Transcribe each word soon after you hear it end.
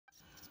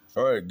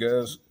All right,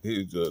 guys,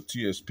 here's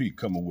TSP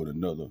coming with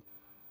another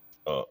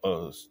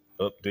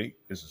update.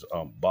 This is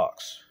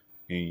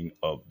unboxing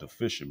of the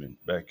Fisherman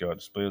backyard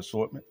display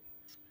assortment.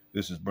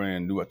 This is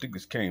brand new. I think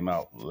this came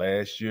out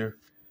last year,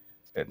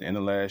 at the end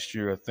of last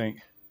year, I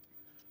think,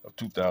 of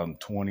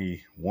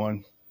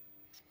 2021.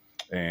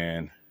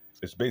 And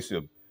it's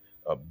basically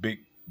a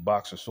big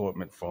box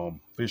assortment from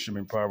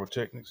Fisherman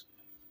Pyrotechnics.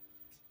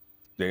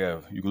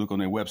 You can look on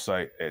their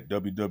website at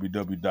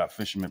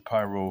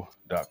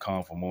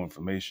www.fishermanpyro.com for more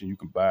information. You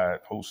can buy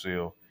it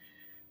wholesale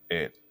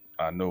at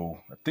I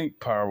think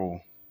Pyro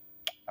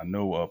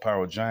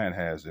Giant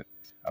has it.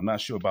 I'm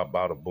not sure about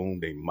Bada Boom.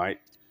 They might.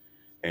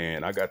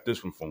 And I got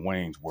this one from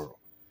Wayne's World.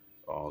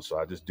 So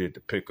I just did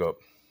the pickup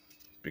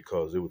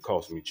because it would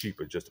cost me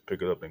cheaper just to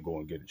pick it up and go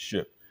and get it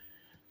shipped.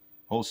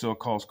 Wholesale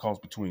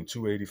cost between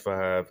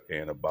 $285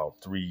 and about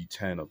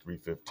 $310 or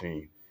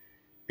 $315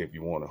 if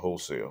you want a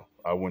wholesale.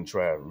 I wouldn't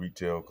try it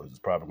retail because it's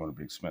probably going to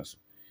be expensive.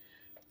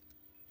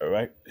 All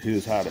right,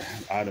 here's how the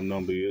item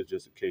number is,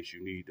 just in case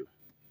you need the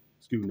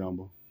SKU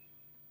number.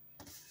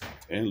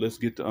 And let's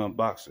get the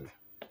unboxing.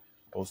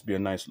 Supposed to be a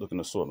nice looking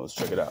assortment. Let's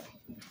check it out.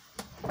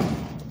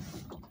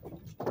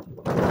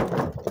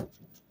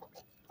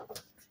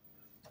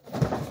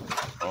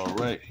 All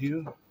right,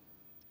 here.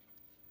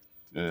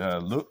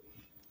 Look,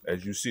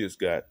 as you see, it's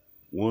got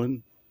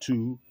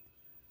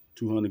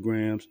 200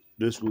 grams.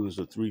 This one is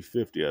a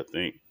 350, I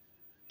think.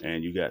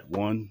 And you got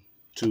 1,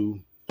 2,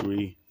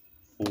 3,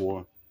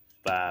 4,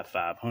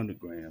 500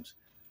 grams.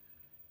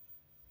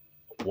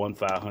 One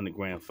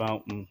 500-gram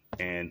fountain,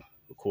 and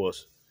of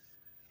course,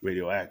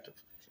 radioactive.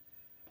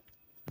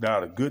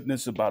 Now, the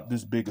goodness about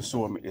this big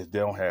assortment is they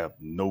don't have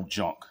no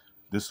junk.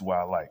 This is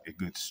why I like it. It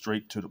gets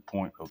straight to the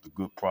point of the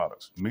good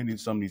products.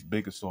 Some of these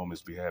big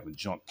assortments be having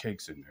junk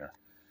cakes in there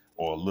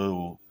or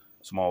little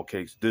small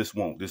cakes. This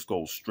won't. This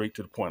goes straight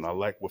to the point. I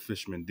like what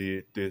Fisherman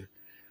did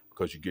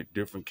because you get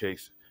different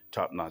cakes,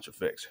 top-notch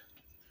effects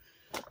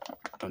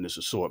on this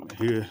assortment.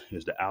 Here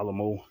is the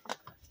Alamo.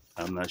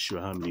 I'm not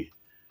sure how many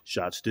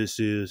shots this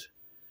is.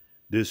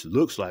 This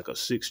looks like a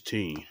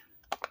 16.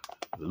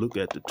 Look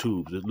at the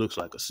tubes. It looks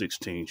like a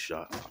 16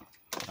 shot.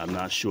 I'm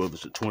not sure if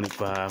it's a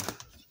 25.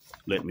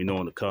 Let me know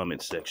in the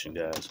comment section,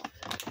 guys.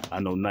 I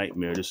know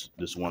Nightmare,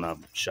 this one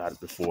I've shot it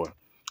before.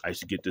 I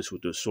used to get this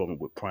with the assortment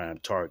with Prime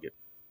Target.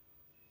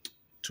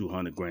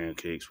 200-gram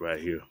cakes right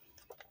here.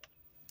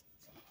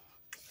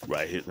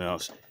 Right here now.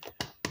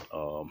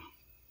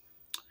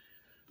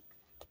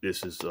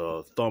 This is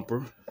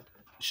Thumper.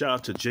 Shout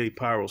out to J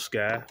Pyro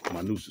Sky,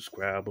 my new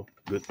subscriber.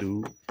 Good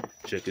dude.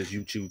 Check his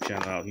YouTube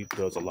channel out. He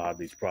does a lot of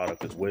these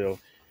products as well.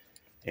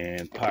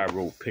 And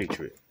Pyro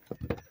Patriot.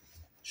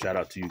 Shout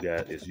out to you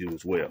guys as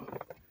well.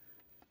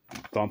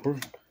 Thumper.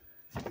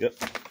 Yep.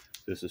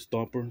 This is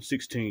Thumper.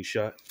 16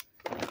 shot.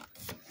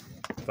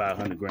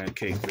 500-gram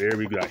cake.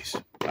 Very nice.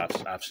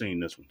 I've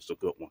seen this one. It's a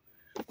good one.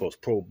 Of course,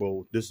 Pro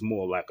Bowl. This is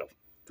more like a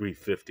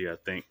 350, I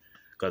think.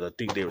 Because I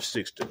think they were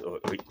 6 to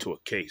 8 to a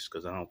case.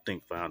 Because I don't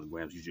think 500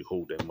 grams usually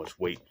hold that much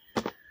weight.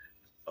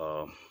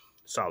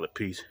 Solid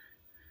piece.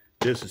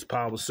 This is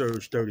Power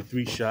Surge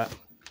 33 shot.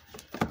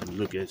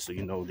 Look at it so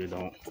you know they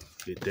don't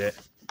get that.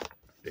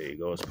 There you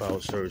go. It's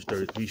Power Surge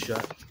 33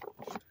 shot.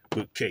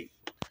 Good cake.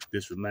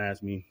 This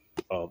reminds me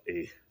of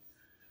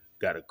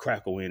got a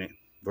crackle in it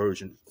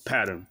version,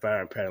 firing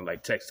pattern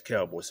like Texas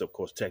Cowboy. So of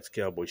course, Texas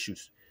Cowboy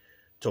shoots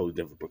totally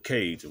different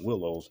brocades and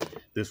willows.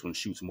 This one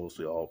shoots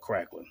mostly all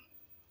crackling.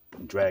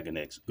 Dragon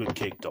X. Good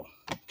cake though.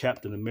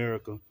 Captain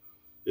America.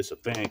 It's a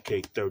fan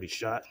cake 30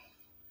 shot.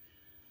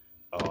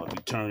 If you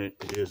turn it,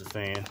 here's a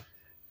fan.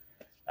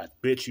 I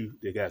bet you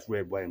they got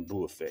red, white, and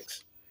blue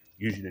effects.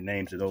 Usually the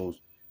names of those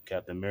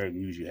Captain America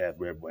usually have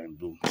red, white, and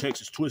blue.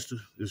 Texas Twister.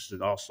 This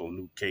is also a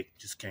new cake.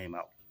 Just came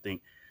out, I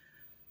think,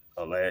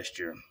 last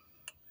year.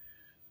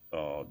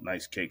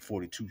 Nice cake,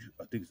 42.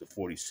 I think it's a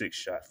 46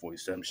 shot,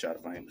 47 shot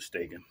if I ain't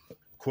mistaken.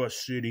 Crush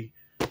City.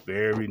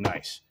 Very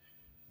nice.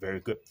 Very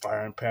good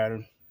firing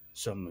pattern.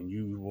 Something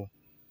unusual.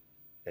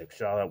 They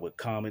shot out with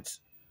comets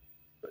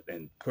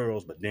and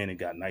pearls, but then it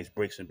got nice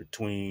breaks in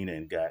between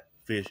and got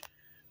fish.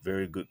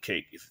 Very good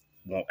cake if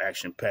you want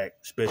action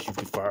packed, especially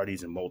if you fire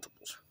these in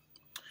multiples.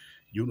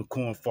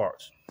 Unicorn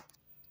Farts.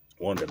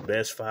 One of the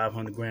best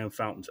 500-gram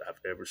fountains I've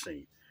ever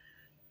seen.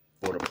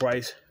 For the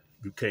price,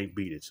 you can't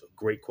beat it. It's a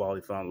great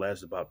quality fountain.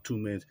 Lasts about 2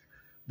 minutes.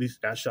 At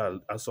least I saw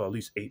at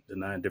least 8 to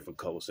 9 different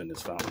colors in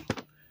this fountain.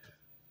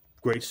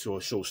 Great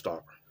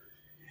showstopper.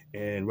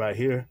 And right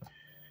here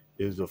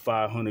is a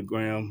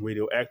 500-gram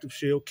radioactive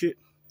shell kit.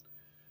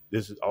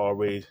 This is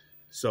already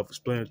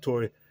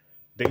self-explanatory.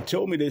 They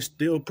told me they're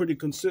still pretty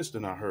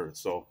consistent, I heard.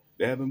 So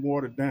they haven't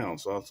watered down.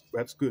 So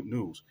that's good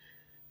news.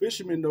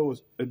 Fisherman, though,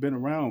 has been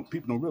around,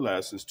 people don't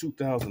realize, since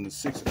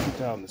 2006 and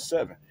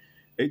 2007.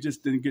 They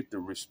just didn't get the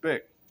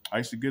respect. I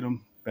used to get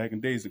them back in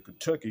days in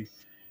Kentucky.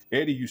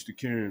 Eddie used to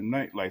carry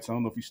night lights. I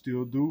don't know if he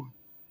still do.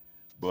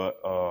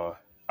 But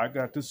I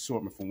got this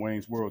assortment from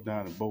Wayne's World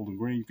down in Bowling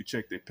Green. You can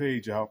check their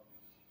page out.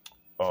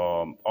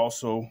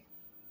 Also,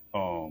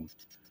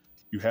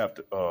 you have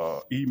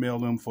to email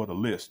them for the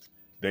list.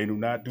 They do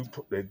not do,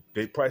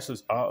 they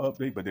prices are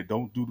updated, but they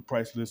don't do the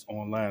price list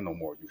online no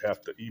more. You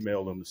have to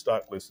email them the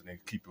stock list and they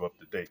keep you up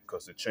to date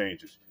because it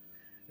changes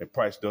and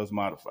price does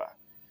modify.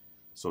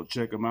 So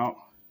check them out,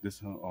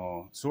 this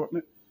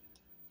assortment.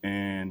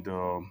 And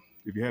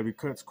if you have any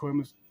cuts,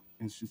 comments,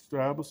 and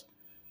subscribers,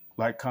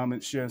 like,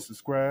 comment, share, and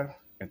subscribe.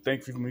 And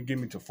thank you for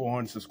giving me to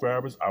 400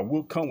 subscribers. I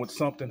will come with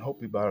something,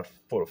 hopefully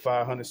for the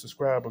 500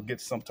 subscriber,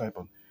 get some type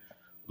of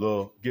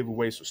little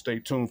giveaway. So stay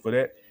tuned for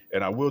that.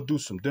 And I will do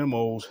some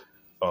demos,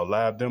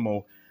 live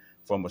demo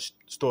from a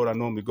store that I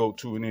normally go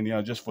to in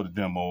Indiana just for the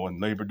demo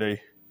and Labor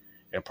Day.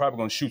 And probably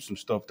gonna shoot some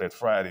stuff that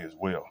Friday as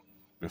well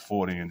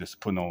before then, just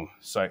putting on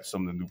site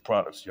some of the new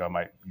products y'all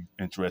might be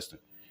interested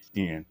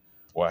in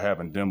or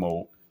having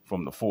demo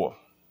from the 4th.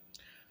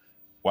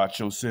 Watch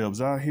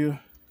yourselves out here.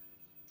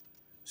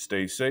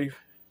 Stay safe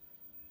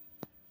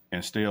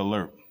and stay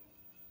alert.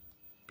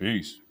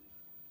 Peace.